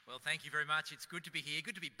Well, thank you very much. It's good to be here.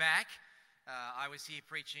 Good to be back. I was here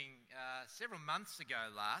preaching several months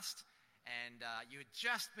ago last, and you had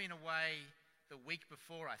just been away the week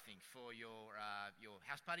before, I think, for your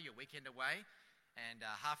house party, your weekend away, and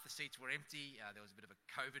half the seats were empty. There was a bit of a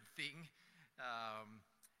COVID thing,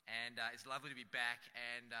 and it's lovely to be back,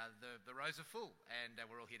 and the rows are full, and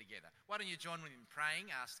we're all here together. Why don't you join me in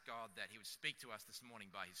praying? Ask God that He would speak to us this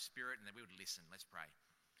morning by His Spirit, and that we would listen. Let's pray.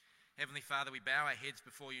 Heavenly Father, we bow our heads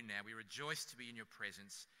before you now. We rejoice to be in your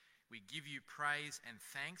presence. We give you praise and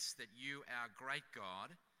thanks that you, our great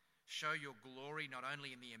God, show your glory not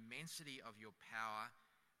only in the immensity of your power,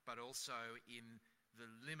 but also in the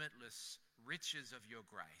limitless riches of your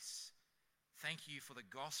grace. Thank you for the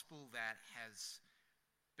gospel that has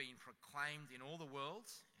been proclaimed in all the world,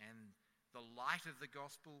 and the light of the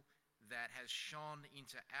gospel that has shone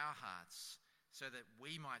into our hearts so that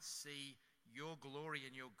we might see your glory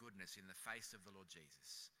and your goodness in the face of the Lord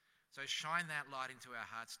Jesus. So shine that light into our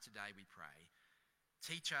hearts today, we pray.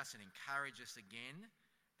 Teach us and encourage us again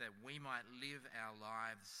that we might live our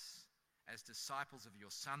lives as disciples of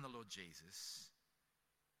your Son, the Lord Jesus,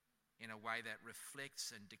 in a way that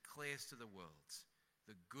reflects and declares to the world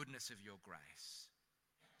the goodness of your grace,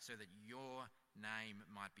 so that your name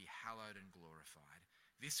might be hallowed and glorified.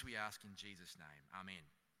 This we ask in Jesus' name. Amen.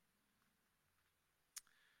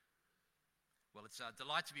 Well, it's a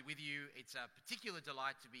delight to be with you. It's a particular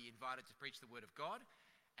delight to be invited to preach the Word of God,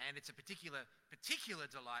 and it's a particular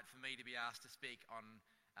delight for me to be asked to speak on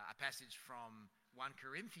a passage from 1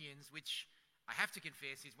 Corinthians, which I have to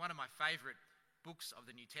confess is one of my favourite books of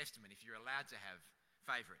the New Testament, if you're allowed to have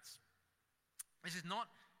favourites. This is not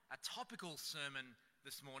a topical sermon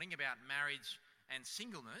this morning about marriage and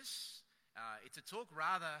singleness. It's a talk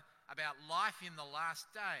rather about life in the last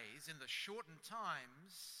days, in the shortened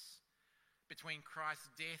times between Christ's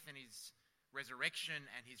death and his resurrection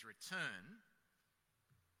and his return.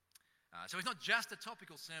 So it's not just a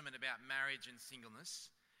topical sermon about marriage and singleness,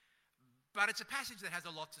 but it's a passage that has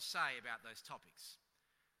a lot to say about those topics.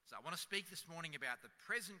 So I want to speak this morning about the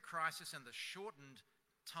present crisis and the shortened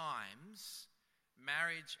times,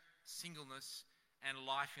 marriage, singleness, and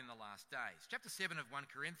life in the last days. Chapter 7 of 1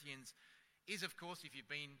 Corinthians is, of course, if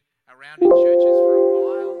you've been around in churches for a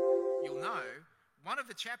while, you'll know one of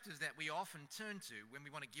the chapters that we often turn to when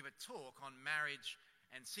we want to give a talk on marriage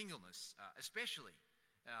and singleness, especially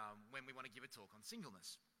when we want to give a talk on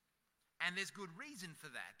singleness. And there's good reason for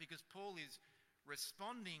that, because Paul is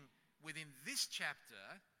responding within this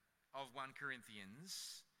chapter of 1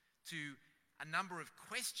 Corinthians to a number of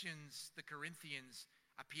questions the Corinthians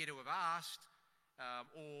appear to have asked,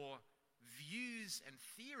 or views and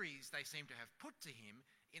theories they seem to have put to him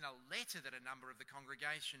in a letter that a number of the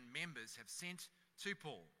congregation members have sent to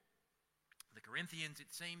Paul. The Corinthians,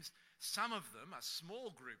 it seems, some of them, a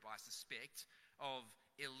small group I suspect, of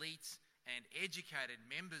elite and educated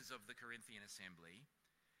members of the Corinthian assembly,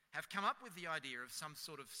 have come up with the idea of some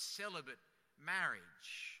sort of celibate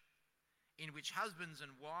marriage in which husbands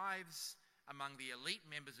and wives among the elite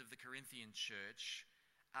members of the Corinthian church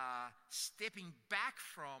are stepping back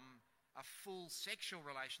from a full sexual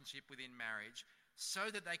relationship within marriage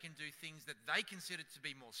so that they can do things that they consider to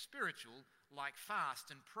be more spiritual, like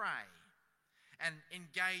fast and pray. And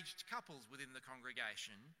engaged couples within the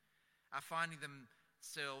congregation are finding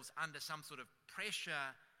themselves under some sort of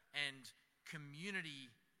pressure and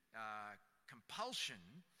community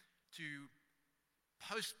compulsion to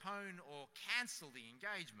postpone or cancel the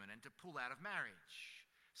engagement and to pull out of marriage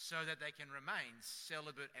so that they can remain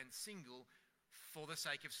celibate and single for the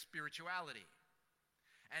sake of spirituality.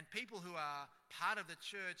 And people who are part of the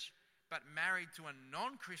church but married to a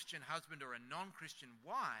non-Christian husband or a non-Christian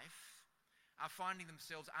wife are finding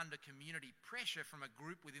themselves under community pressure from a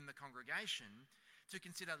group within the congregation to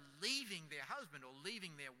consider leaving their husband or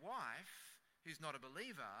leaving their wife, who's not a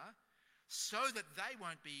believer, so that they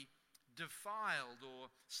won't be defiled or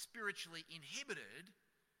spiritually inhibited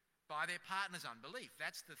by their partner's unbelief.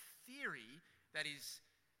 That's the theory that is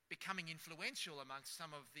becoming influential amongst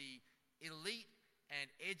some of the elite and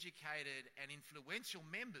educated and influential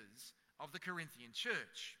members of the Corinthian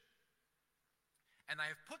church. And they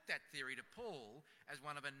have put that theory to Paul as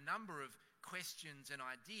one of a number of questions and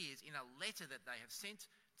ideas in a letter that they have sent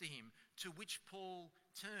to him, to which Paul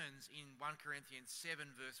turns in 1 Corinthians 7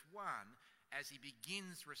 verse 1 as he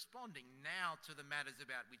begins responding now to the matters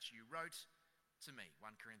about which you wrote to me.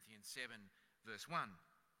 1 Corinthians 7 verse 1.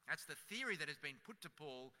 That's the theory that has been put to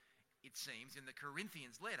Paul, it seems, in the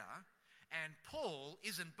Corinthians letter, and Paul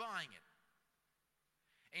isn't buying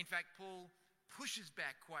it. In fact, Paul pushes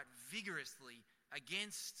back quite vigorously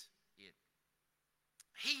against it.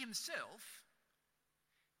 He himself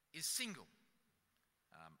is single,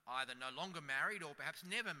 either no longer married or perhaps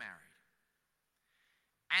never married.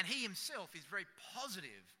 And he himself is very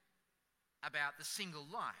positive about the single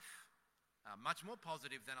life, much more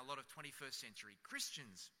positive than a lot of 21st century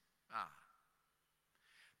Christians are.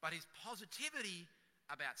 But his positivity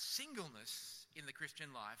about singleness in the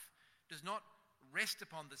Christian life does not rest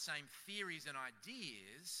upon the same theories and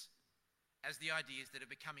ideas as the ideas that are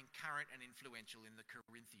becoming current and influential in the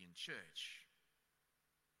Corinthian church.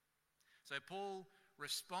 So Paul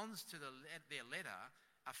responds to their letter,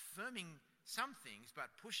 affirming some things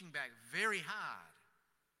but pushing back very hard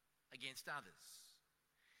against others.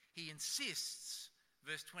 He insists,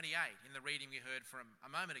 verse 28 in the reading we heard from a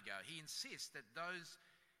moment ago, he insists that those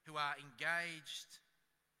who are engaged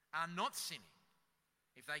are not sinning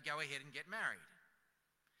if they go ahead and get married.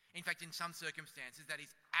 In fact, in some circumstances, that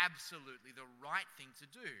is absolutely the right thing to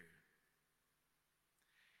do.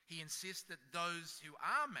 He insists that those who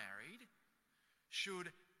are married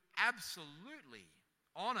should absolutely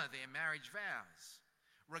honour their marriage vows,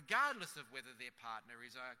 regardless of whether their partner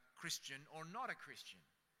is a Christian or not a Christian,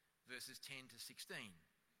 verses 10 to 16.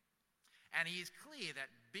 And he is clear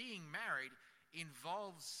that being married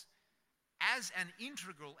involves, as an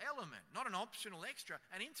integral element, not an optional extra,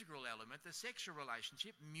 an integral element, the sexual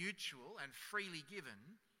relationship, mutual and freely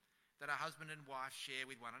given, that a husband and wife share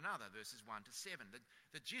with one another, verses 1 to 7.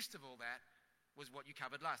 The gist of all that was what you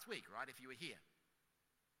covered last week, right, if you were here.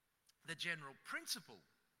 The general principle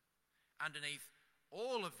underneath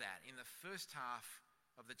all of that in the first half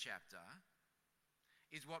of the chapter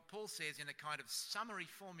is what Paul says in a kind of summary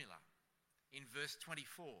formula in verse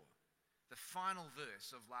 24, the final verse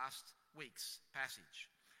of last week's passage.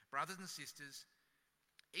 Brothers and sisters,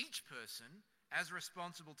 each person, as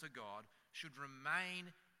responsible to God, should remain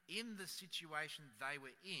in the situation they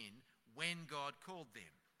were in when God called them.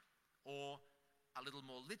 Or, a little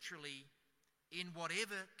more literally, in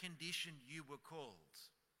whatever condition you were called.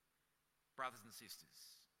 Brothers and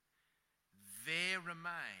sisters, there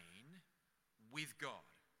remain with God.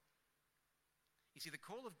 You see, the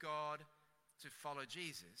call of God to follow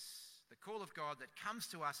Jesus, the call of God that comes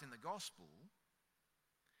to us in the gospel,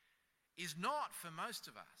 is not, for most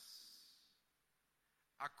of us,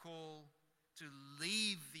 a call to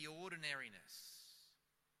leave the ordinariness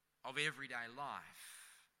of everyday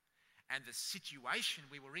life and the situation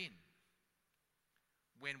we were in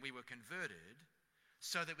when we were converted,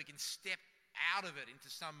 so that we can step out of it into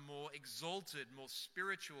some more exalted, more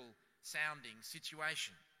spiritual sounding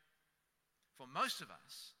situation. For most of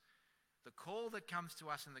us, the call that comes to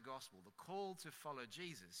us in the gospel, the call to follow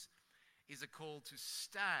Jesus, is a call to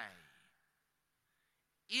stay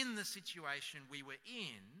in the situation we were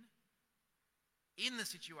in the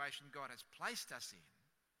situation God has placed us in,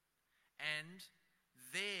 and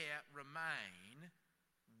there remain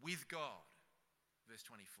with God. Verse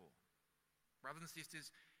 24. Brothers and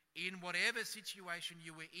sisters, in whatever situation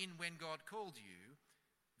you were in when God called you,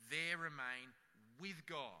 there remain with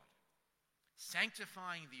God,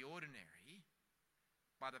 sanctifying the ordinary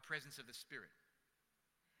by the presence of the Spirit.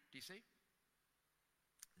 Do you see?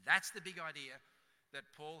 That's the big idea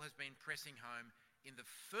that Paul has been pressing home in the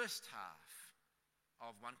first half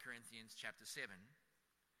of 1 Corinthians chapter 7.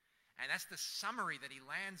 And that's the summary that he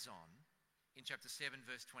lands on in chapter 7,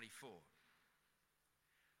 verse 24.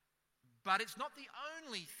 But it's not the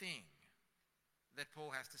only thing that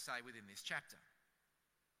Paul has to say within this chapter.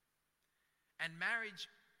 And marriage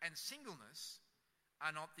and singleness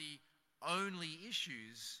are not the only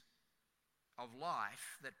issues of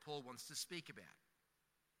life that Paul wants to speak about.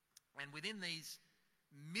 And within these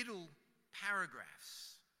middle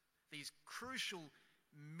paragraphs, these crucial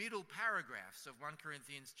middle paragraphs of 1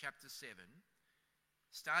 Corinthians chapter 7,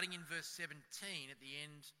 starting in verse 17 at the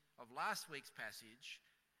end of last week's passage,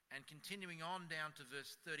 and continuing on down to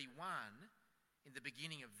verse 31 in the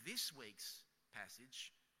beginning of this week's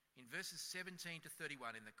passage, in verses 17 to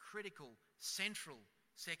 31, in the critical central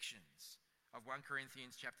sections of 1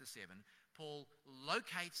 Corinthians chapter 7, Paul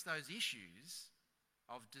locates those issues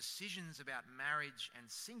of decisions about marriage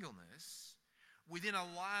and singleness within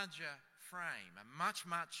a larger frame, a much,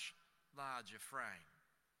 much larger frame.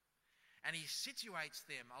 And he situates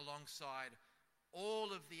them alongside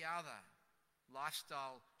all of the other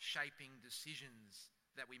lifestyle shaping decisions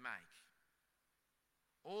that we make.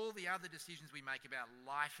 All the other decisions we make about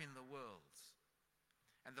life in the world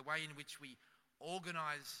and the way in which we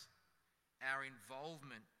organise our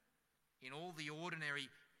involvement in all the ordinary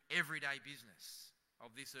everyday business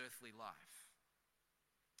of this earthly life.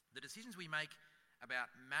 The decisions we make about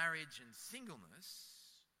marriage and singleness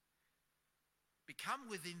become,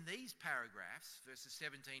 within these paragraphs, verses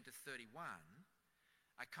 17 to 31,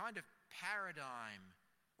 a kind of paradigm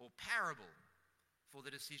or parable for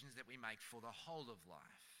the decisions that we make for the whole of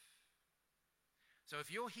life. So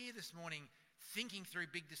if you're here this morning thinking through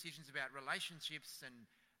big decisions about relationships and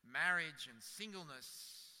marriage and singleness,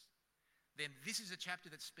 then this is a chapter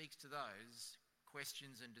that speaks to those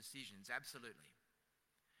questions and decisions, absolutely.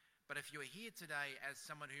 But if you're here today as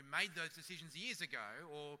someone who made those decisions years ago,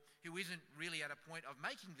 or who isn't really at a point of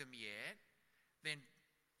making them yet, then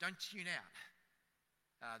don't tune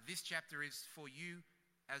out. This chapter is for you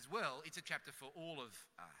as well. It's a chapter for all of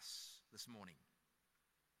us this morning.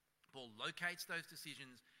 Paul locates those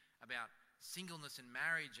decisions about singleness and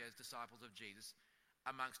marriage as disciples of Jesus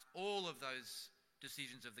amongst all of those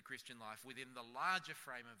decisions of the Christian life within the larger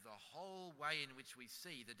frame of the whole way in which we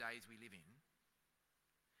see the days we live in.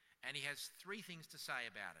 And he has three things to say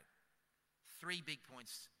about it. Three big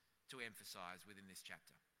points to emphasize within this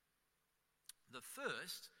chapter. The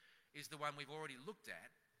first is the one we've already looked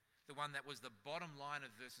at, the one that was the bottom line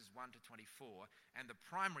of verses 1 to 24 and the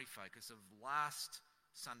primary focus of last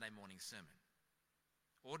Sunday morning sermon.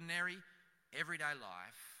 Ordinary, everyday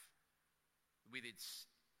life with its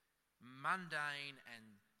mundane and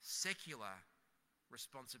secular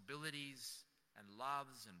responsibilities and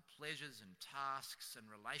loves and pleasures and tasks and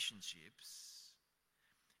relationships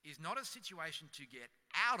is not a situation to get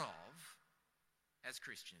out of as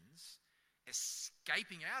Christians,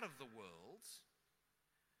 escaping out of the world,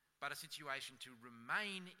 but a situation to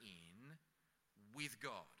remain in with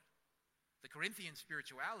God. The Corinthian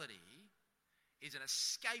spirituality is an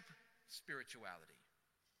escape spirituality.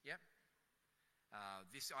 Yep.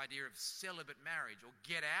 This idea of celibate marriage, or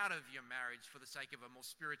get out of your marriage for the sake of a more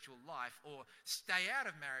spiritual life, or stay out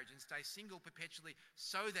of marriage and stay single perpetually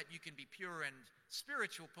so that you can be pure and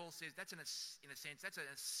spiritual. Paul says that's in a sense, that's an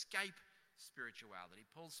escape spirituality.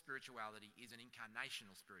 Paul's spirituality is an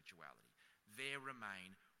incarnational spirituality. There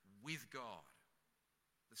remain with God.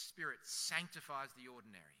 The Spirit sanctifies the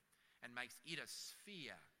ordinary and makes it a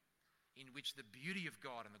sphere in which the beauty of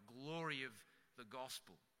God and the glory of the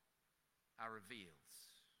gospel are revealed.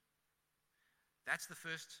 That's the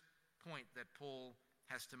first point that Paul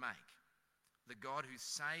has to make. The God who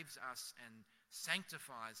saves us and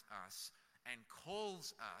sanctifies us and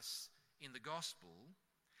calls us in the gospel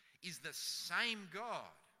is the same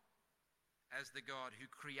God as the God who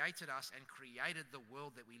created us and created the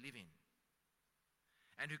world that we live in,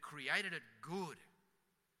 and who created it good,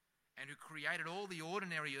 and who created all the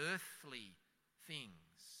ordinary earthly things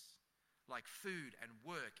like food and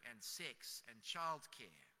work and sex and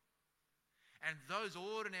childcare. And those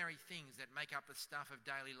ordinary things that make up the stuff of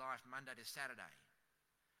daily life Monday to Saturday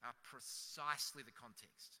are precisely the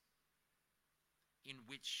context in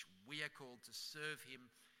which we are called to serve him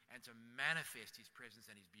and to manifest his presence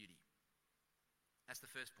and his beauty. That's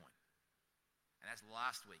the first point. And that's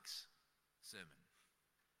last week's sermon.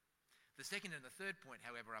 The second and the third point,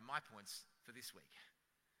 however, are my points for this week.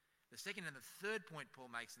 The second and the third point Paul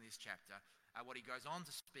makes in this chapter are what he goes on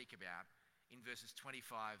to speak about in verses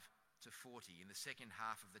 25 to 40, in the second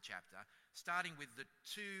half of the chapter, starting with the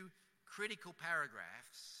two critical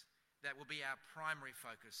paragraphs that will be our primary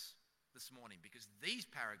focus this morning, because these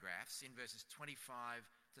paragraphs in verses 25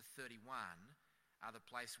 to 31 are the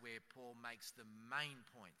place where Paul makes the main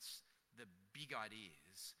points, the big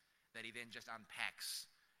ideas that he then just unpacks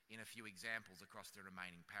in a few examples across the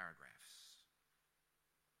remaining paragraphs.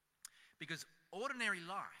 Because ordinary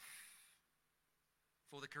life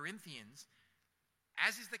for the Corinthians,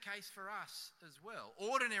 as is the case for us as well,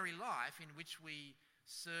 ordinary life in which we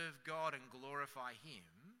serve God and glorify him,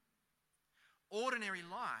 ordinary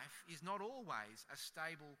life is not always a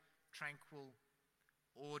stable, tranquil,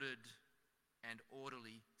 ordered and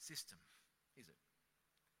orderly system, is it?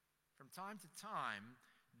 From time to time,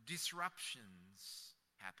 disruptions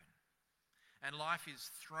happen and life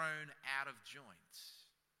is thrown out of joint.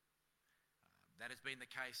 That has been the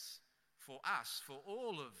case for us, for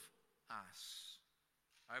all of us,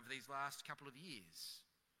 over these last couple of years,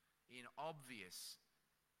 in obvious,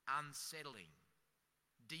 unsettling,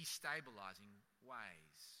 destabilizing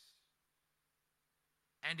ways.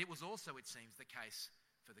 And it was also, it seems, the case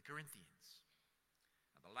for the Corinthians.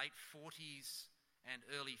 The late 40s and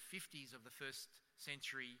early 50s of the first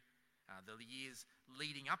century, the years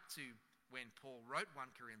leading up to when Paul wrote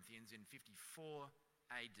 1 Corinthians in 54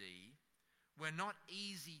 AD, were not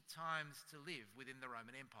easy times to live within the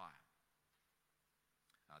Roman Empire.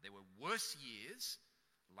 There were worse years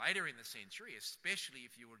later in the century, especially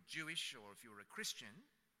if you were Jewish or if you were a Christian,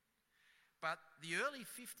 but the early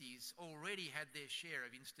 50s already had their share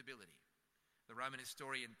of instability. The Roman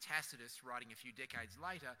historian Tacitus, writing a few decades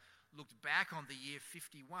later, looked back on the year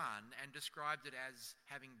 51 and described it as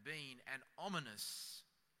having been an ominous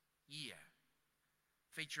year,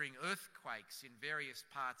 featuring earthquakes in various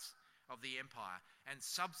parts of the empire and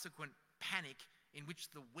subsequent panic in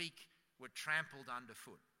which the weak were trampled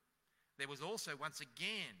underfoot. There was also once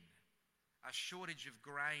again a shortage of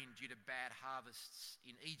grain due to bad harvests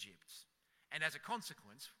in Egypt, and as a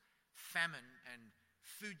consequence, famine and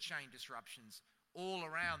food chain disruptions all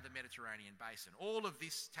around the Mediterranean basin. All of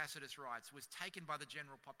this, Tacitus writes, was taken by the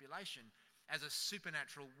general population as a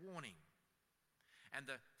supernatural warning. And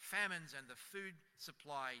the famines and the food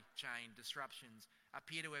supply chain disruptions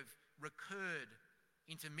appear to have recurred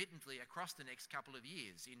intermittently across the next couple of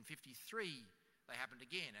years. In 53, they happened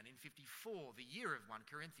again, and in 54, the year of 1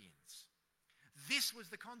 Corinthians. This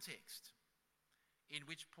was the context in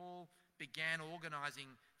which Paul began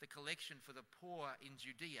organising the collection for the poor in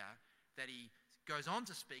Judea that he goes on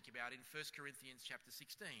to speak about in 1 Corinthians chapter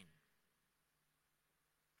 16.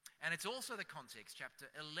 And it's also the context, chapter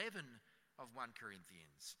 11 of 1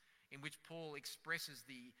 Corinthians, in which Paul expresses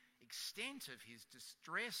the extent of his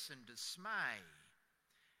distress and dismay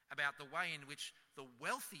about the way in which the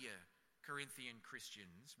wealthier Corinthian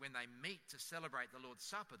Christians, when they meet to celebrate the Lord's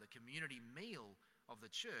Supper, the community meal of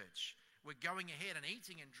the church, were going ahead and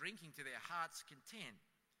eating and drinking to their heart's content,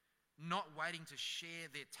 not waiting to share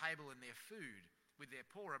their table and their food with their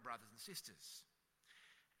poorer brothers and sisters.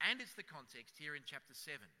 And it's the context here in chapter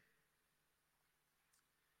 7,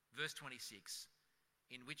 verse 26,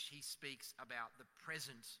 in which he speaks about the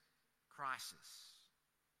present crisis,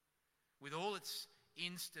 with all its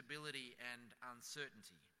instability and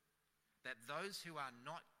uncertainty, that those who are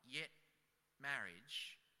not yet married,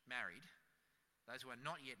 those who are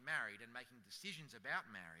not yet married and making decisions about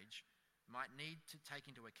marriage might need to take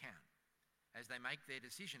into account as they make their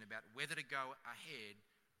decision about whether to go ahead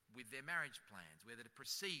with their marriage plans, whether to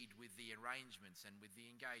proceed with the arrangements and with the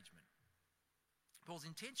engagement. Paul's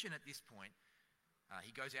intention at this point,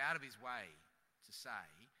 he goes out of his way to say,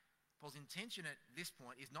 Paul's intention at this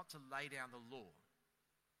point is not to lay down the law.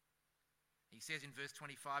 He says in verse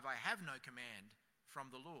 25, I have no command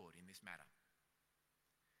from the Lord in this matter.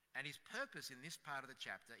 And his purpose in this part of the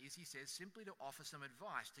chapter is, he says, simply to offer some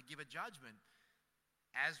advice, to give a judgment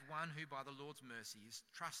as one who by the Lord's mercy is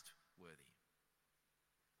trustworthy.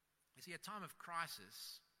 You see, a time of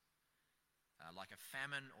crisis, like a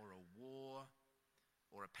famine or a war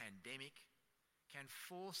or a pandemic, can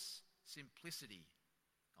force simplicity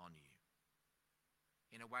on you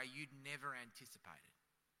in a way you'd never anticipated.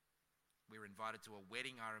 We were invited to a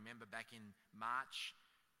wedding, I remember, back in March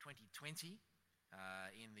 2020,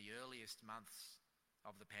 in the earliest months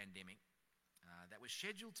of the pandemic, that was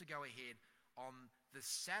scheduled to go ahead on the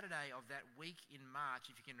Saturday of that week in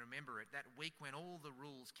March, if you can remember it, that week when all the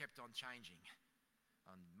rules kept on changing.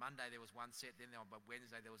 On Monday there was one set, then by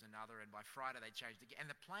Wednesday there was another, and by Friday they changed again.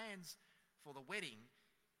 And the plans for the wedding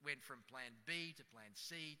went from plan B to plan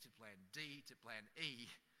C to plan D to plan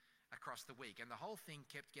E across the week. And the whole thing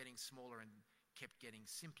kept getting smaller and kept getting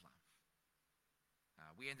simpler.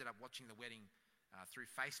 We ended up watching the wedding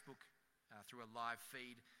through Facebook, through a live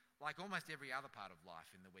feed, like almost every other part of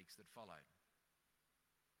life in the weeks that followed.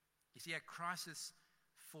 You see, a crisis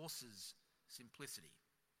forces simplicity.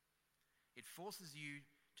 It forces you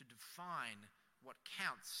to define what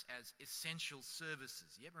counts as essential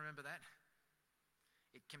services. You ever remember that?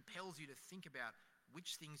 It compels you to think about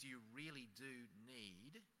which things you really do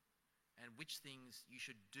need and which things you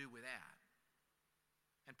should do without.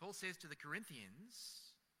 And Paul says to the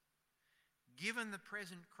Corinthians, given the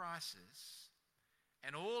present crisis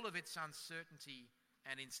and all of its uncertainty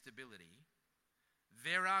and instability,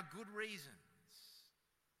 there are good reasons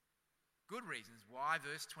why,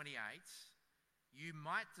 verse 28, you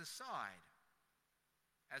might decide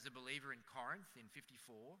as a believer in Corinth in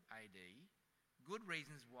 54 AD, good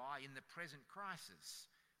reasons why in the present crisis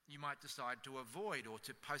you might decide to avoid or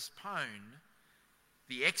to postpone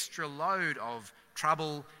the extra load of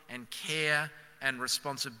trouble and care and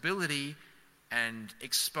responsibility and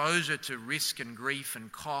exposure to risk and grief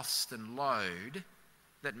and cost and load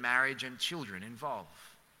that marriage and children involve.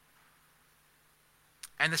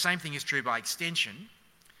 And the same thing is true by extension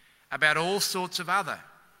about all sorts of other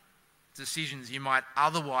decisions you might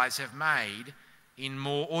otherwise have made in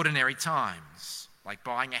more ordinary times, like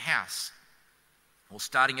buying a house or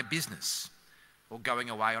starting a business or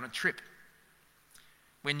going away on a trip.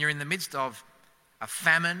 When you're in the midst of a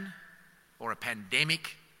famine or a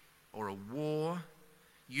pandemic or a war,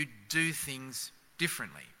 you do things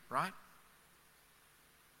differently, right?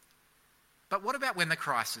 But what about when the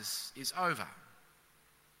crisis is over?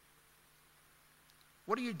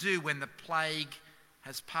 What do you do when the plague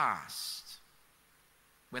has passed,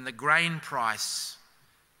 when the grain price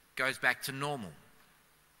goes back to normal?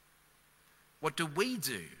 What do we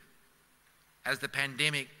do as the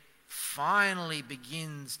pandemic finally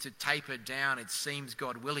begins to taper down, it seems,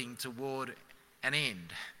 God willing, toward an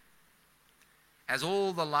end? As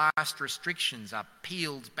all the last restrictions are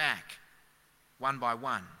peeled back one by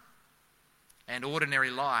one and ordinary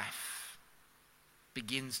life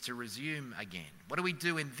begins to resume again. What do we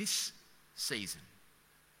do in this season?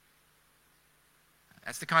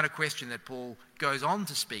 That's the kind of question that Paul goes on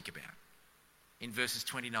to speak about in verses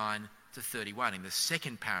 29 to 31 in the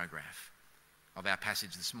second paragraph of our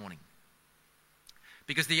passage this morning.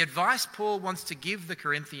 Because the advice Paul wants to give the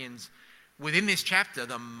Corinthians within this chapter,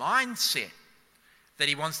 the mindset that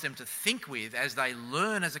he wants them to think with as they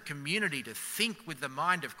learn as a community to think with the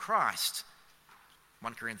mind of Christ,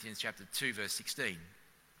 1 Corinthians chapter 2 verse 16.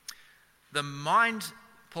 The mind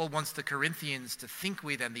Paul wants the Corinthians to think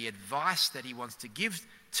with and the advice that he wants to give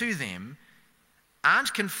to them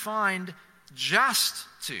aren't confined just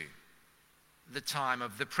to the time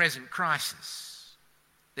of the present crisis.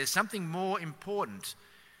 There's something more important,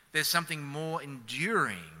 there's something more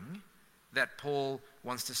enduring that Paul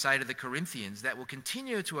wants to say to the Corinthians that will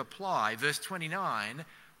continue to apply, verse 29,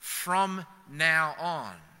 from now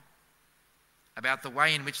on, about the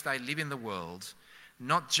way in which they live in the world,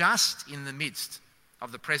 not just in the midst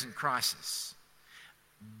of the present crisis,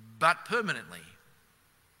 but permanently,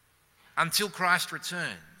 until Christ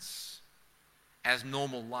returns, as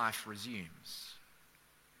normal life resumes.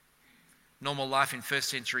 Normal life in first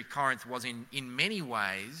century Corinth was in many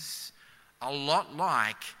ways a lot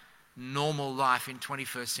like normal life in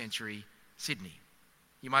 21st century Sydney.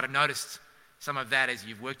 You might have noticed some of that as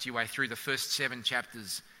you've worked your way through the first 7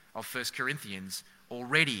 chapters of 1 Corinthians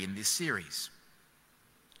already in this series.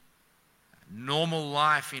 Normal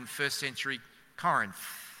life in first century Corinth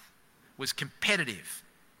was competitive,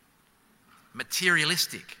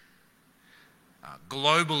 materialistic,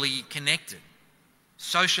 globally connected,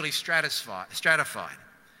 socially stratified,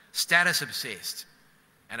 status obsessed,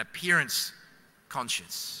 and appearance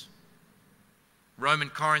conscious. Roman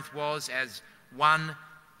Corinth was, as one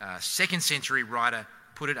 2nd century writer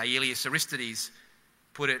put it, Aelius Aristides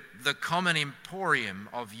put it, the common emporium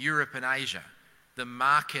of Europe and Asia, the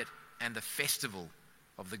market and the festival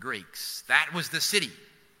of the Greeks. That was the city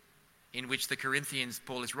in which the Corinthians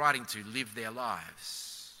Paul is writing to lived their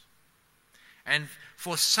lives. And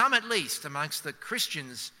for some at least amongst the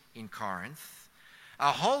Christians in Corinth,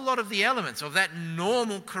 a whole lot of the elements of that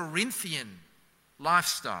normal Corinthian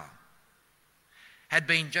lifestyle had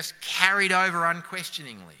been just carried over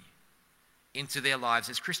unquestioningly into their lives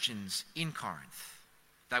as Christians in Corinth.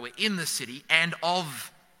 They were in the city and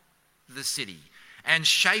of the city, and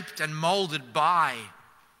shaped and moulded by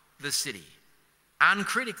the city,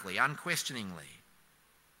 uncritically, unquestioningly.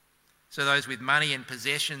 So those with money and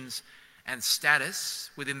possessions and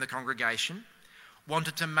status within the congregation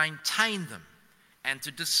wanted to maintain them and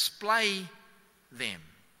to display them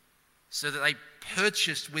so that they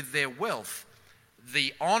purchased with their wealth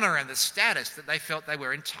the honour and the status that they felt they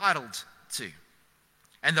were entitled to.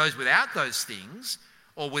 And those without those things,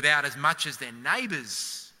 or without as much as their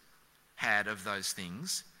neighbours had of those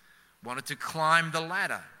things, wanted to climb the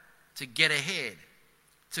ladder, to get ahead,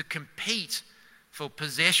 to compete for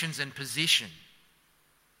possessions and position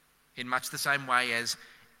in much the same way as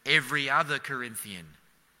every other Corinthian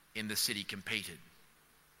in the city competed.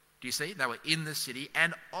 Do you see? They were in the city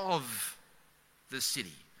and of the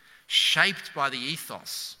city, shaped by the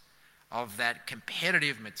ethos of that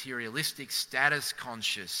competitive, materialistic,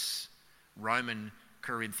 status-conscious Roman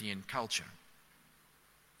Corinthian culture.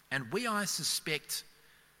 And we, I suspect,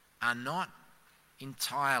 are not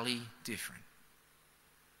entirely different.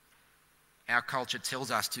 Our culture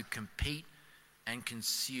tells us to compete and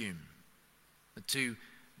consume, the two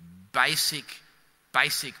basic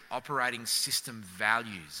operating system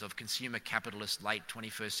values of consumer capitalist late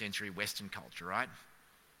 21st century Western culture, right?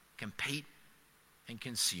 Compete and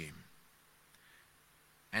consume.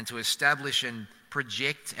 And to establish and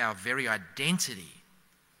project our very identity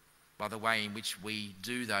by the way in which we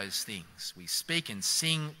do those things. We speak and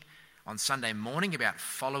sing on Sunday morning about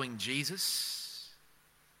following Jesus,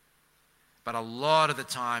 but a lot of the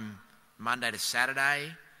time, Monday to Saturday,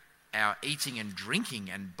 our eating and drinking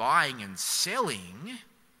and buying and selling,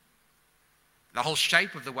 the whole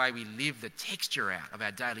shape of the way we live, the texture out of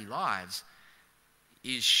our daily lives,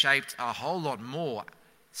 is shaped a whole lot more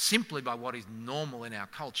simply by what is normal in our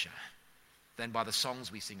culture than by the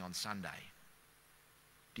songs we sing on Sunday.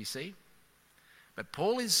 Do you see? But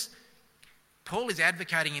Paul is Paul is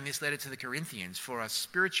advocating in this letter to the Corinthians for a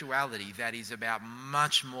spirituality that is about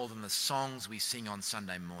much more than the songs we sing on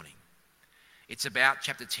Sunday morning. It's about,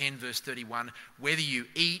 chapter 10, verse 31, whether you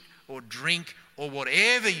eat or drink or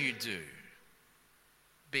whatever you do,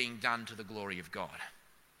 being done to the glory of God.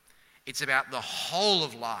 It's about the whole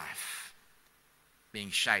of life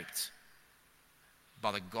being shaped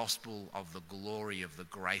by the gospel of the glory of the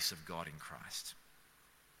grace of God in Christ.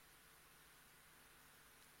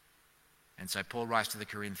 And so Paul writes to the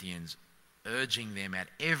Corinthians, urging them at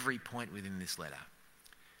every point within this letter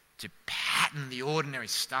to pattern the ordinary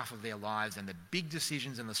stuff of their lives and the big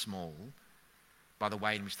decisions and the small by the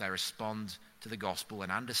way in which they respond to the gospel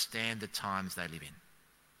and understand the times they live in.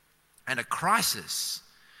 And a crisis,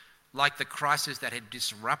 like the crisis that had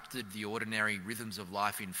disrupted the ordinary rhythms of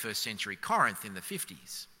life in first century Corinth in the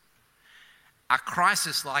 50s, a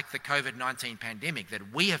crisis like the COVID-19 pandemic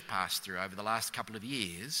that we have passed through over the last couple of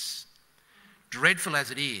years, dreadful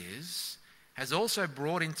as it is, has also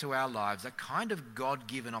brought into our lives a kind of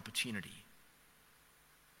God-given opportunity.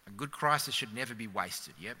 A good crisis should never be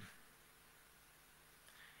wasted, yep?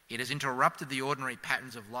 It has interrupted the ordinary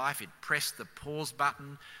patterns of life. It pressed the pause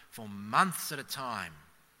button for months at a time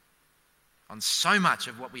on so much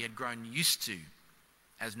of what we had grown used to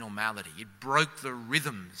as normality. It broke the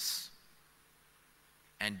rhythms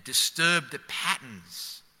and disturbed the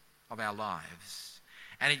patterns of our lives.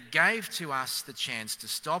 And it gave to us the chance to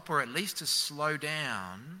stop, or at least to slow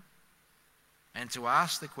down, and to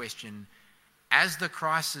ask the question, as the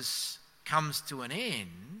crisis comes to an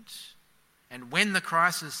end, and when the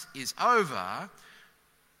crisis is over,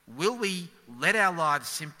 will we let our lives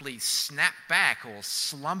simply snap back or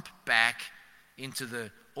slump back into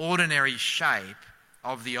the ordinary shape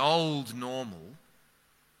of the old normal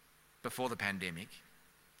before the pandemic?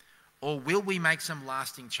 Or will we make some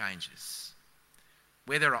lasting changes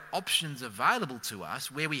where there are options available to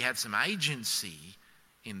us, where we have some agency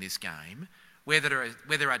in this game, where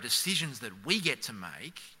there are decisions that we get to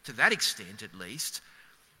make, to that extent at least?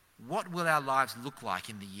 What will our lives look like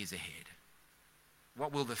in the years ahead?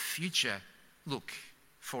 What will the future look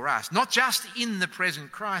for us? Not just in the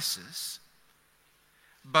present crisis,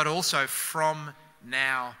 but also from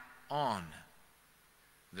now on.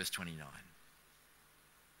 Verse 29.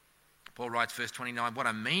 Paul writes, verse 29, what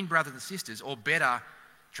I mean, brothers and sisters, or better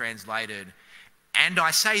translated, and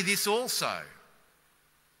I say this also,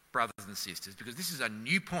 brothers and sisters, because this is a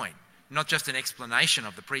new point, not just an explanation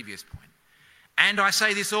of the previous point. And I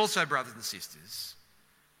say this also, brothers and sisters,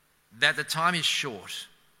 that the time is short.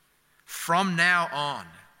 From now on,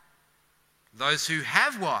 those who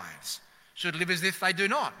have wives should live as if they do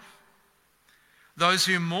not. Those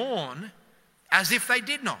who mourn as if they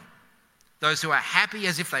did not. Those who are happy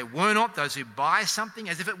as if they were not. Those who buy something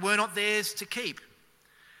as if it were not theirs to keep.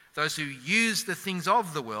 Those who use the things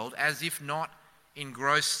of the world as if not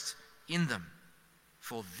engrossed in them.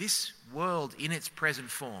 For this world in its present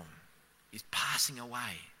form is passing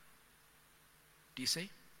away. Do you see?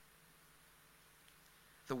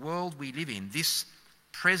 The world we live in, this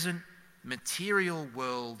present material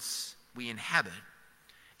world we inhabit,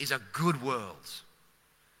 is a good world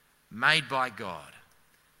made by God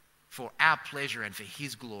for our pleasure and for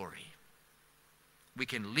His glory. We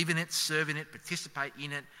can live in it, serve in it, participate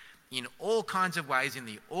in it in all kinds of ways in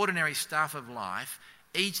the ordinary stuff of life,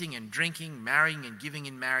 eating and drinking, marrying and giving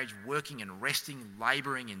in marriage, working and resting,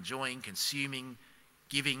 labouring, enjoying, consuming,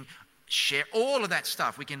 giving, share, all of that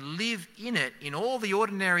stuff. We can live in it in all the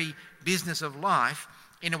ordinary business of life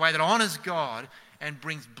in a way that honours God and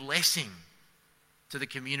brings blessing to the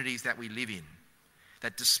communities that we live in,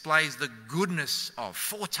 that displays the goodness of,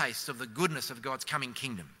 foretastes of the goodness of God's coming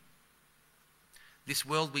kingdom. This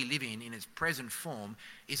world we live in its present form,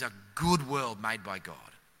 is a good world made by God.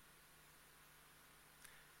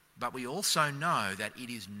 But we also know that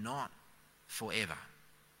it is not forever.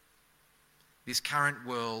 This current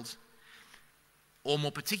world, or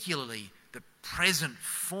more particularly, the present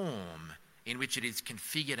form in which it is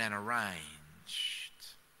configured and arranged,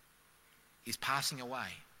 is passing away.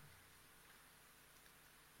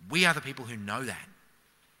 We are the people who know that.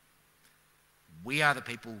 We are the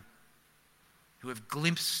people who have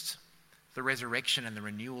glimpsed the resurrection and the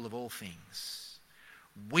renewal of all things.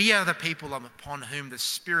 We are the people upon whom the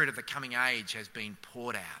spirit of the coming age has been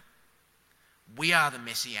poured out. We are the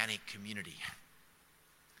messianic community.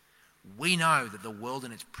 We know that the world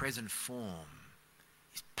in its present form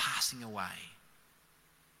is passing away.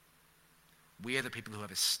 We are the people who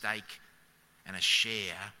have a stake and a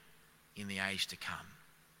share in the age to come.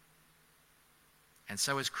 And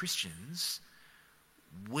so as Christians,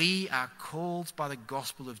 we are called by the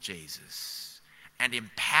gospel of Jesus and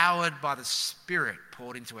empowered by the Spirit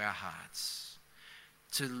poured into our hearts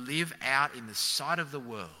to live out in the sight of the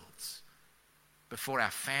world before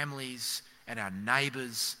our families and our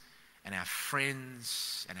neighbours and our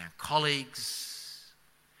friends and our colleagues,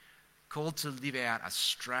 called to live out a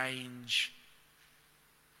strange,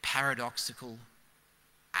 paradoxical,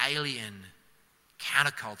 alien,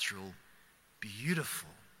 countercultural, beautiful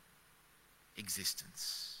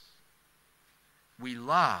existence. We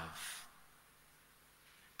love,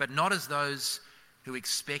 but not as those who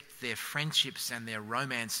expect their friendships and their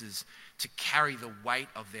romances to carry the weight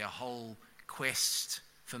of their whole quest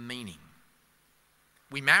for meaning.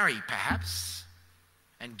 We marry, perhaps,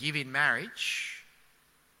 and give in marriage,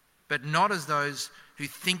 but not as those who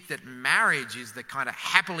think that marriage is the kind of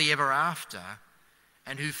happily ever after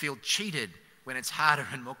and who feel cheated when it's harder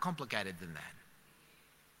and more complicated than that.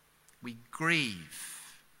 We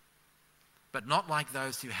grieve, but not like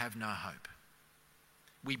those who have no hope.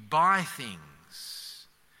 We buy things,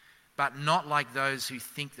 but not like those who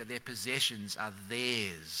think that their possessions are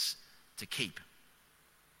theirs to keep.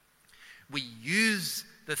 We use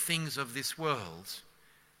the things of this world,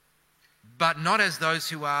 but not as those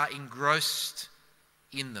who are engrossed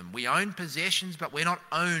in them. We own possessions, but we're not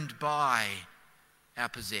owned by our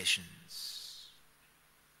possessions.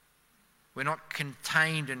 We're not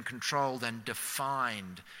contained and controlled and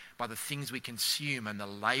defined by the things we consume and the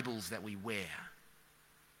labels that we wear.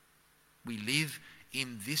 We live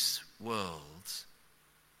in this world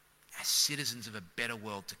as citizens of a better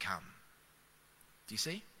world to come. Do you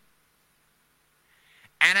see?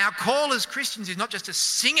 And our call as Christians is not just to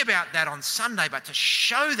sing about that on Sunday, but to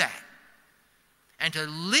show that and to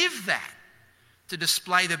live that, to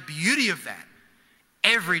display the beauty of that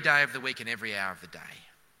every day of the week and every hour of the day.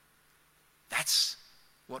 That's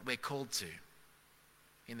what we're called to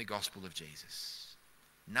in the gospel of Jesus.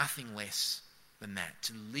 Nothing less than that,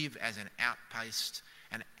 to live as an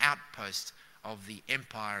outpost of the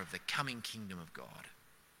empire of the coming kingdom of God.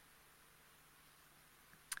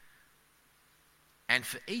 And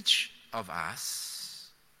for each of us,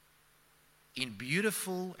 in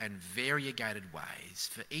beautiful and variegated ways,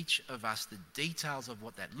 for each of us, the details of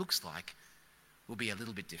what that looks like will be a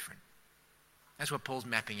little bit different. That's what Paul's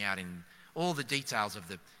mapping out in all the details of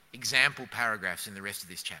the example paragraphs in the rest of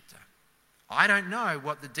this chapter. I don't know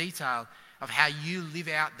what the detail of how you live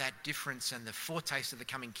out that difference and the foretaste of the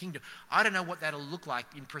coming kingdom, I don't know what that'll look like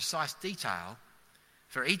in precise detail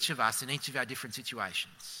for each of us in each of our different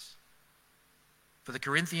situations. For the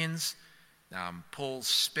Corinthians, Paul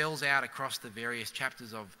spells out across the various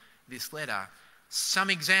chapters of this letter some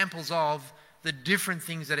examples of the different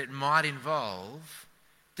things that it might involve,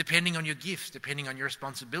 depending on your gifts, depending on your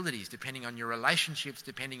responsibilities, depending on your relationships,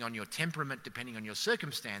 depending on your temperament, depending on your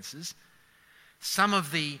circumstances. Some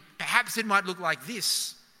of the, perhaps it might look like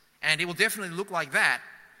this, and it will definitely look like that,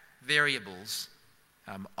 variables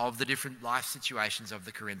of the different life situations of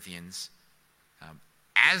the Corinthians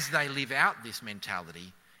as they live out this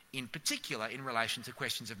mentality, in particular in relation to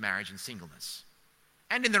questions of marriage and singleness.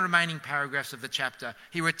 And in the remaining paragraphs of the chapter,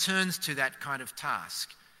 he returns to that kind of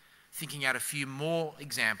task, thinking out a few more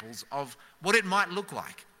examples of what it might look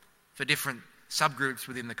like for different subgroups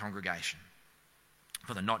within the congregation.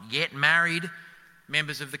 For the not yet married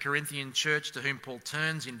members of the Corinthian church to whom Paul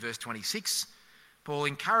turns in verse 26, Paul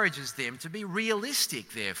encourages them to be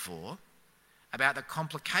realistic, therefore, about the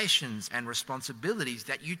complications and responsibilities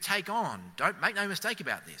that you take on. Don't make no mistake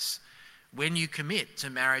about this. When you commit to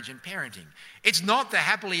marriage and parenting, it's not the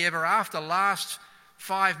happily ever after last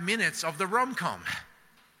 5 minutes of the rom-com.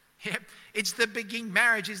 Yep. It's the beginning.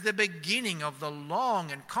 Marriage is the beginning of the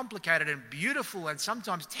long and complicated and beautiful and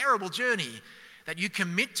sometimes terrible journey that you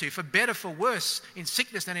commit to, for better, for worse, in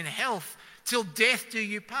sickness and in health, till death do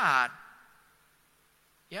you part.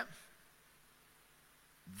 Yep.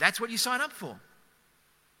 That's what you sign up for.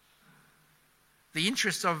 The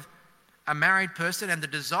interests of a married person and the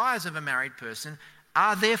desires of a married person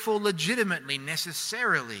are therefore legitimately,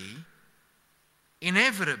 necessarily,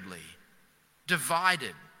 inevitably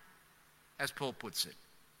divided, as Paul puts it,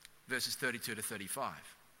 verses 32 to 35.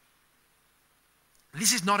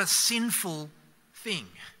 This is not a sinful thing.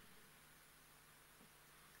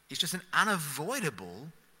 It's just an unavoidable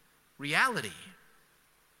reality.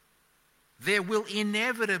 There will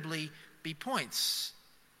inevitably be points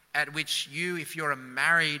at which you, if you're a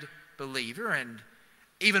married believer, and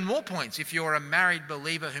even more points if you're a married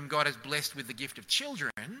believer whom God has blessed with the gift of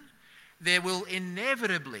children, there will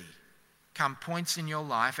inevitably come points in your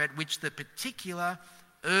life at which the particular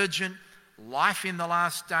urgent life in the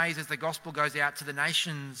last days as the gospel goes out to the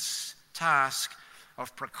nations task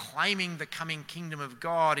of proclaiming the coming kingdom of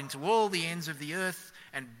God into all the ends of the earth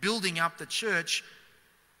and building up the church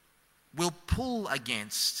will pull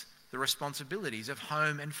against the responsibilities of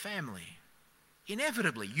home and family.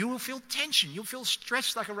 Inevitably, you will feel tension. You'll feel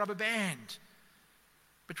stretched like a rubber band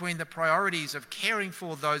between the priorities of caring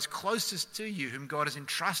for those closest to you whom God has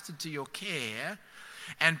entrusted to your care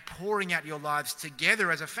and pouring out your lives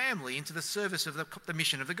together as a family into the service of the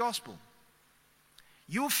mission of the gospel.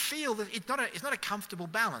 You'll feel that it's not a comfortable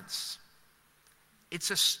balance.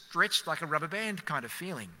 It's a stretched like a rubber band kind of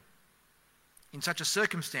feeling. In such a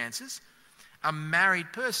circumstances, a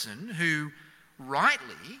married person who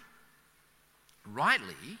rightly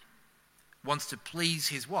wants to please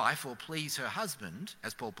his wife or please her husband,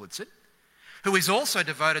 as Paul puts it, who is also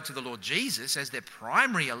devoted to the Lord Jesus as their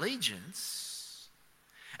primary allegiance,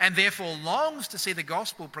 and therefore longs to see the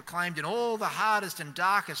gospel proclaimed in all the hardest and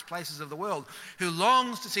darkest places of the world, who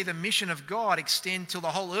longs to see the mission of God extend till the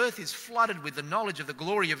whole earth is flooded with the knowledge of the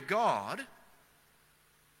glory of God,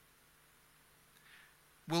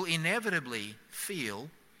 will inevitably feel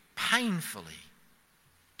painfully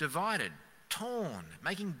divided, torn,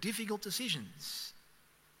 making difficult decisions.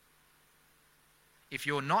 If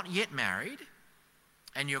you're not yet married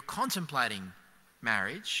and you're contemplating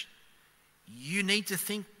marriage, you need to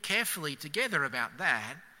think carefully together about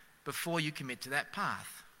that before you commit to that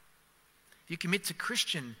path. If you commit to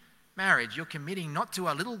Christian marriage, you're committing not to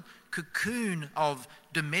a little cocoon of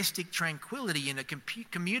domestic tranquility in a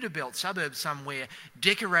commuter belt suburb somewhere,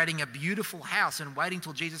 decorating a beautiful house and waiting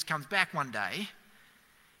till Jesus comes back one day.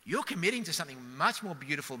 You're committing to something much more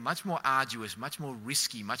beautiful, much more arduous, much more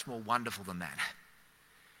risky, much more wonderful than that.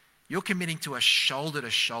 You're committing to a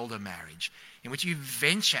shoulder-to-shoulder marriage in which you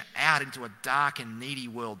venture out into a dark and needy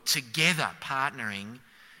world together, partnering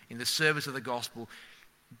in the service of the gospel,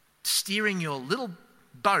 steering your little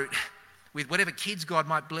boat with whatever kids God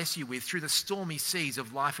might bless you with through the stormy seas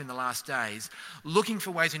of life in the last days, looking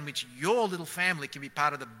for ways in which your little family can be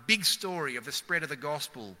part of the big story of the spread of the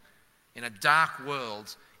gospel in a dark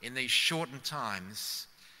world, in these shortened times,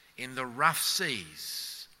 in the rough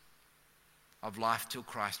seas of life till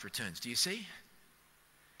Christ returns. Do you see?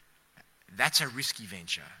 That's a risky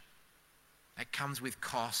venture. That comes with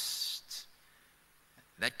cost.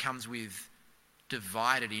 That comes with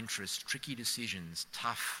divided interests, tricky decisions,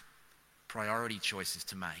 tough priority choices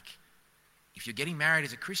to make. If you're getting married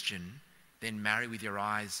as a Christian, then marry with your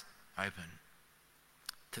eyes open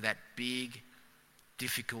to that big,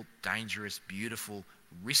 difficult, dangerous, beautiful,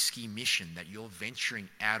 risky mission that you're venturing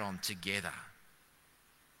out on together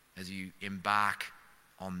as you embark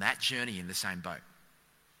on that journey in the same boat.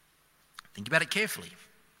 Think about it carefully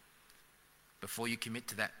before you commit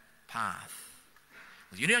to that path.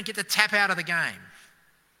 You don't get to tap out of the game.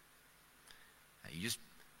 You just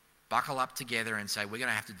buckle up together and say, we're going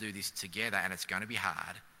to have to do this together, and it's going to be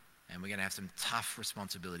hard, and we're going to have some tough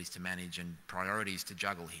responsibilities to manage and priorities to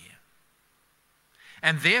juggle here.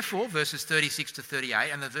 And therefore, verses 36 to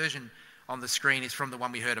 38, and the version on the screen is from the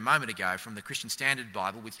one we heard a moment ago, from the Christian Standard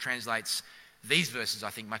Bible, which translates these verses, I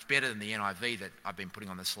think, much better than the NIV that I've been putting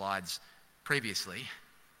on the slides previously.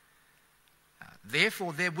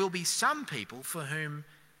 Therefore, there will be some people for whom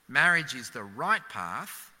marriage is the right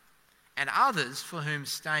path, and others for whom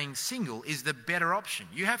staying single is the better option.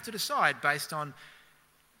 You have to decide based on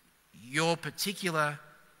your particular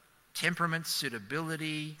temperament,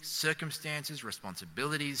 suitability, circumstances,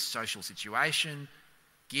 responsibilities, social situation,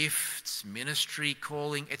 gifts, ministry,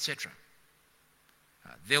 calling, etc.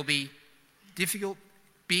 There'll be difficult,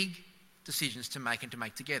 big decisions to make and to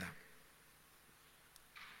make together.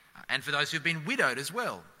 And for those who've been widowed as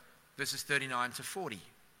well, verses 39 to 40.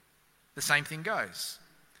 The same thing goes.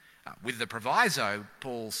 With the proviso,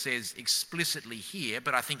 Paul says explicitly here,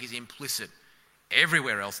 but I think is implicit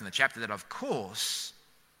everywhere else in the chapter, that of course,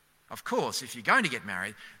 if you're going to get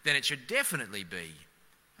married, then it should definitely be,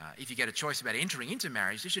 if you get a choice about entering into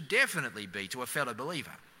marriage, it should definitely be to a fellow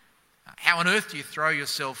believer. How on earth do you throw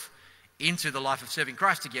yourself into the life of serving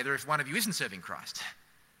Christ together if one of you isn't serving Christ?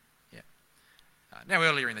 Now,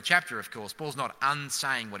 earlier in the chapter, of course, Paul's not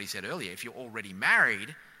unsaying what he said earlier. If you're already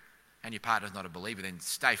married and your partner's not a believer, then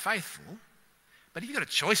stay faithful. But if you've got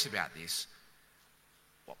a choice about this,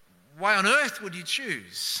 why on earth would you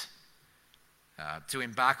choose to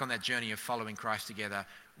embark on that journey of following Christ together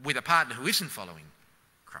with a partner who isn't following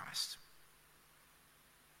Christ?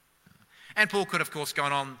 And Paul could, of course,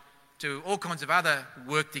 gone on to all kinds of other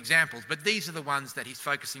worked examples, but these are the ones that he's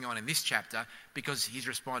focusing on in this chapter because he's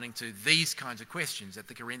responding to these kinds of questions that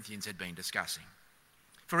the Corinthians had been discussing.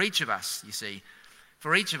 For each of us, you see,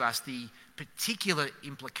 the particular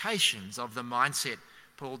implications of the mindset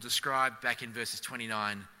Paul described back in verses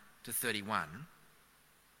 29 to 31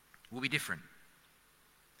 will be different.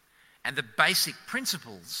 And the basic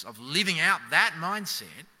principles of living out that mindset,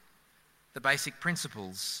 the basic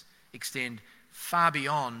principles extend far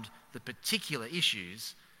beyond the particular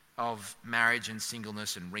issues of marriage and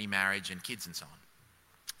singleness and remarriage and kids and so on.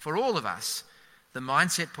 For all of us, the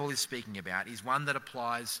mindset Paul is speaking about is one that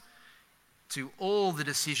applies to all the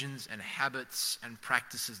decisions and habits and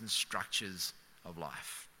practices and structures of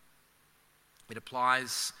life. It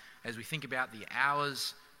applies as we think about the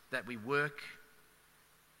hours that we work,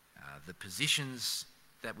 the positions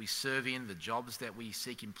that we serve in, the jobs that we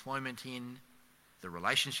seek employment in, the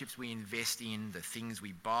relationships we invest in, the things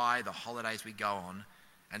we buy, the holidays we go on,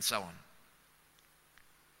 and so on.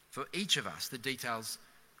 For each of us, the details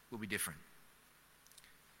will be different.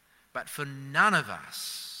 But for none of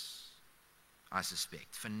us, I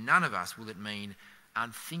suspect, for none of us will it mean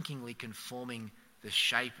unthinkingly conforming the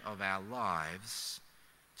shape of our lives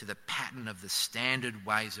to the pattern of the standard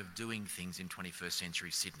ways of doing things in 21st century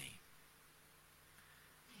Sydney.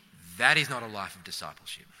 That is not a life of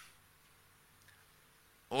discipleship.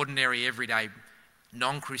 Ordinary, everyday,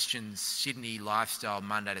 non-Christian Sydney lifestyle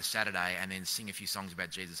Monday to Saturday and then sing a few songs about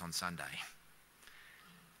Jesus on Sunday.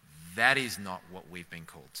 That is not what we've been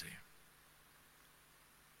called to.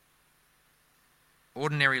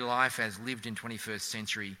 Ordinary life as lived in 21st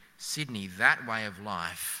century Sydney, that way of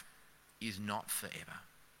life is not forever.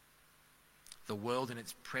 The world in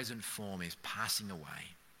its present form is passing away.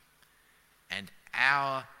 And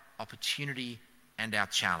our opportunity and our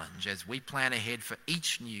challenge as we plan ahead for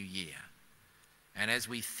each new year and as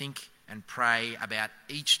we think and pray about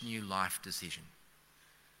each new life decision,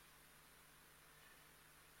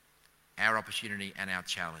 our opportunity and our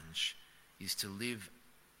challenge is to live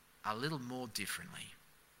a little more differently,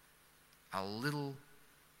 a little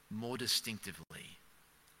more distinctively,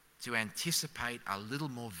 to anticipate a little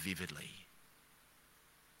more vividly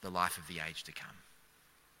the life of the age to come.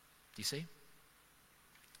 Do you see?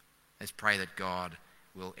 Let's pray that God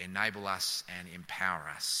will enable us and empower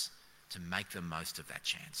us to make the most of that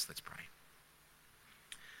chance. Let's pray.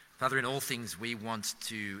 Father, in all things we want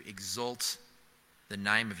to exalt the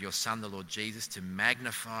name of your Son, the Lord Jesus, to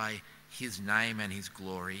magnify his name and his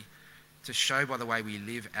glory, to show by the way we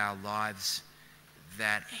live our lives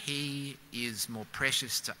that he is more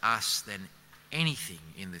precious to us than anything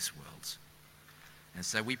in this world. And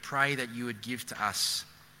so we pray that you would give to us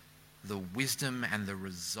the wisdom and the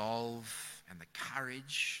resolve and the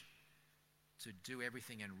courage to do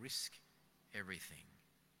everything and risk everything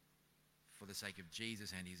for the sake of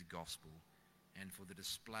Jesus and his gospel and for the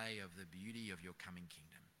display of the beauty of your coming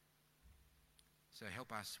kingdom. So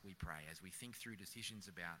help us, we pray, as we think through decisions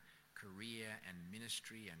about career and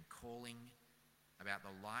ministry and calling, about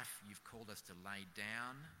the life you've called us to lay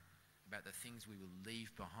down, about the things we will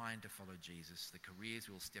leave behind to follow Jesus, the careers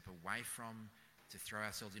we'll step away from to throw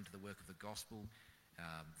ourselves into the work of the gospel,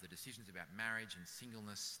 the decisions about marriage and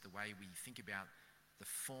singleness, the way we think about the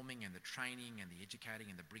forming and the training and the educating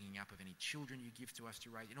and the bringing up of any children you give to us to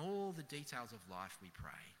raise. In all the details of life, we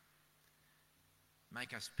pray.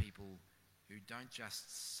 Make us people who don't just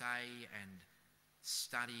say and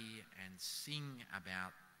study and sing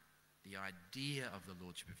about the idea of the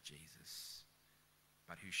Lordship of Jesus,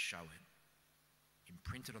 but who show it,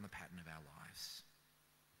 imprinted on the pattern of our lives.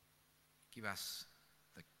 Give us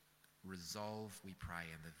the resolve, we pray,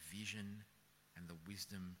 and the vision and the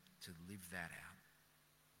wisdom to live that out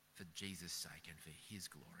for Jesus' sake and for his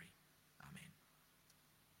glory.